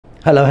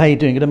Hello, how you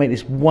doing? Going to make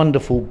this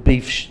wonderful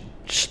beef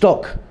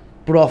stock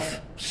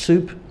broth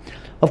soup.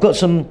 I've got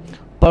some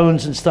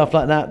bones and stuff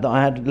like that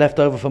I had left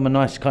over from a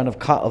nice kind of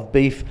cut of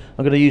beef.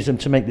 I'm going to use them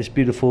to make this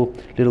beautiful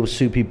little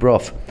soupy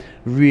broth.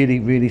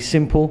 Really, really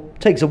simple.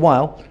 Takes a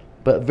while,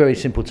 but very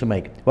simple to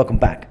make. Welcome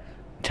back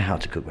to How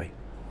to Cook Way.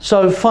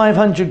 So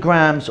 500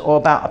 grams or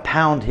about a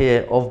pound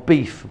here of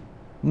beef,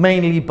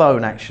 mainly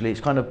bone actually.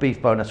 It's kind of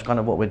beef bone. That's kind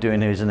of what we're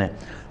doing here, isn't it?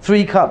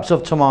 3 cups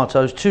of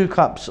tomatoes, 2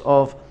 cups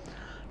of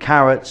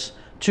carrots,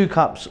 2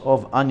 cups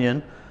of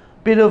onion,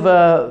 bit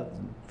of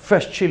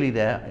fresh chili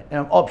there,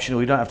 optional,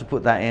 you don't have to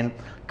put that in,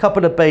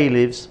 couple of bay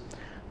leaves,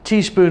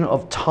 teaspoon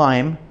of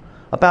thyme,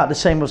 about the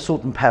same as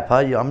salt and pepper.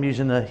 I'm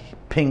using a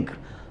pink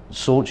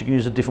salt, you can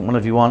use a different one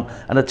if you want,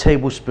 and a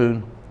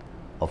tablespoon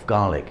of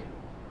garlic.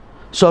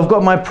 So I've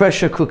got my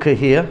pressure cooker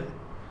here,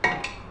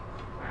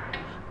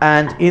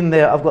 and in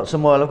there I've got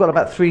some oil. I've got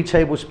about 3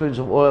 tablespoons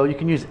of oil. You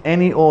can use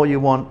any oil you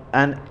want,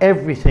 and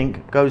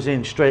everything goes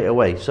in straight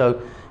away.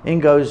 So in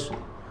goes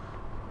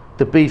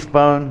the beef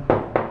bone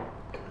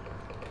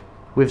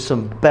with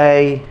some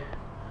bay,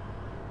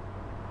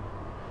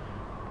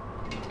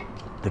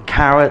 the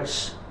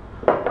carrots,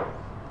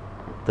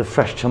 the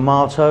fresh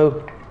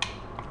tomato,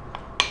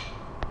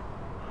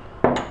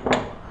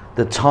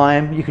 the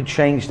thyme. You could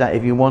change that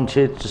if you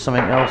wanted to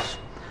something else.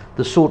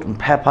 The salt and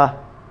pepper,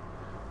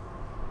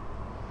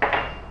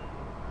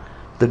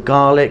 the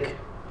garlic,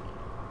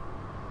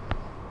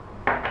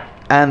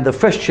 and the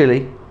fresh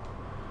chili,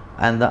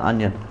 and the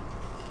onion.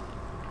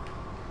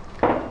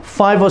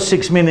 5 or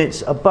 6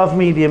 minutes above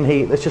medium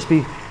heat. Let's just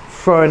be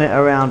throwing it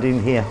around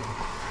in here.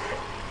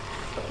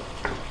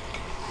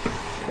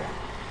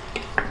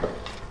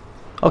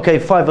 Okay,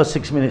 5 or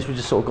 6 minutes. We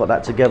just sort of got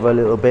that together a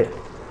little bit.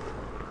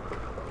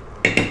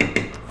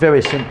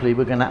 Very simply,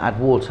 we're going to add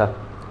water.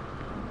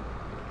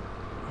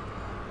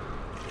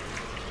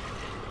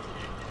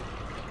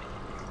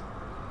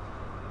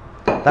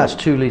 That's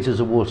 2 litres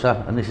of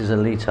water, and this is a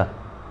litre.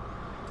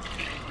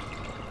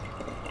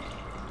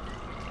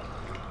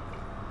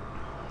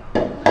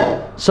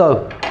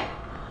 So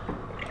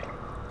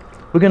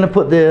we're going to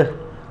put the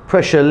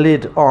pressure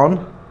lid on,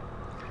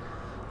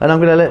 and I'm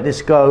going to let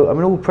this go. I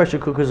mean, all pressure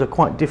cookers are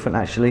quite different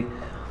actually.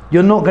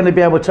 You're not going to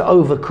be able to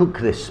overcook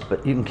this,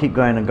 but you can keep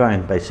going and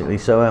going basically.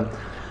 So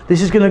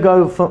this is going to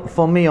go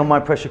for me on my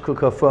pressure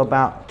cooker for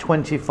about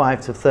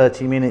 25 to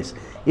 30 minutes.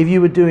 If you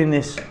were doing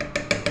this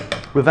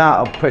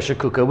without a pressure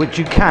cooker, which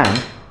you can,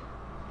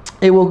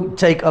 it will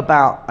take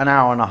about an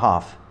hour and a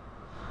half.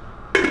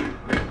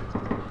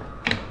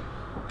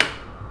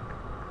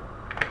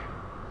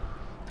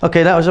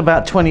 Okay, that was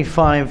about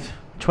 25,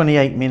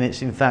 28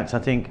 minutes in fact, I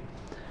think.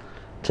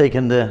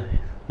 Taking the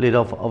lid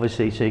off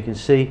obviously so you can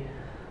see,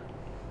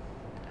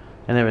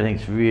 and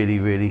everything's really,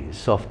 really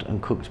soft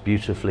and cooked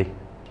beautifully.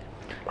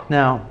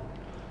 Now,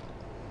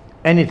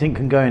 anything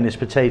can go in this: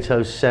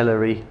 potatoes,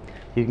 celery,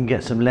 you can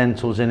get some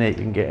lentils in it,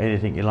 you can get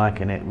anything you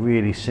like in it.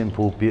 Really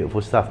simple,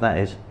 beautiful stuff that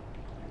is.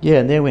 Yeah,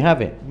 and there we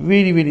have it.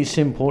 Really, really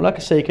simple. Like I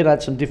say, you could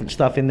add some different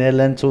stuff in there,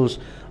 lentils,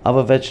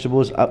 other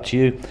vegetables, up to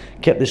you.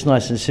 Kept this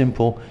nice and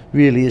simple.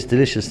 Really is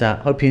delicious that.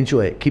 Hope you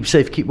enjoy it. Keep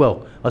safe, keep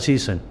well. I'll see you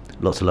soon.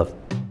 Lots of love.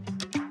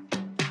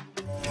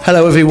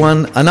 Hello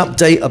everyone, an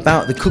update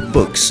about the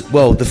cookbooks.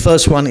 Well, the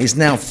first one is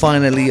now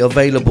finally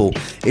available.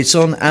 It's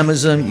on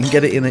Amazon, you can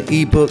get it in an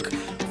ebook,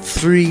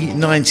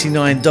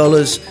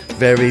 $3.99,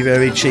 very,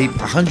 very cheap,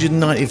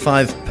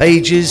 195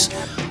 pages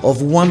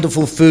of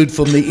wonderful food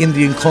from the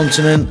Indian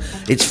continent.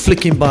 It's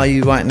flicking by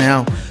you right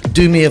now.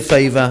 Do me a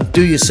favor,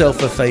 do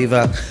yourself a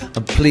favor,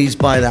 and please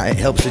buy that. It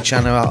helps the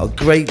channel out a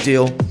great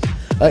deal.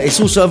 It's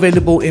also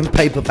available in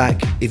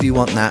paperback if you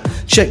want that.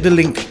 Check the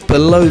link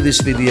below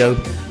this video.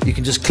 You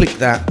can just click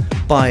that,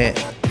 buy it.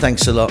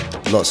 Thanks a lot.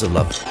 Lots of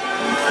love.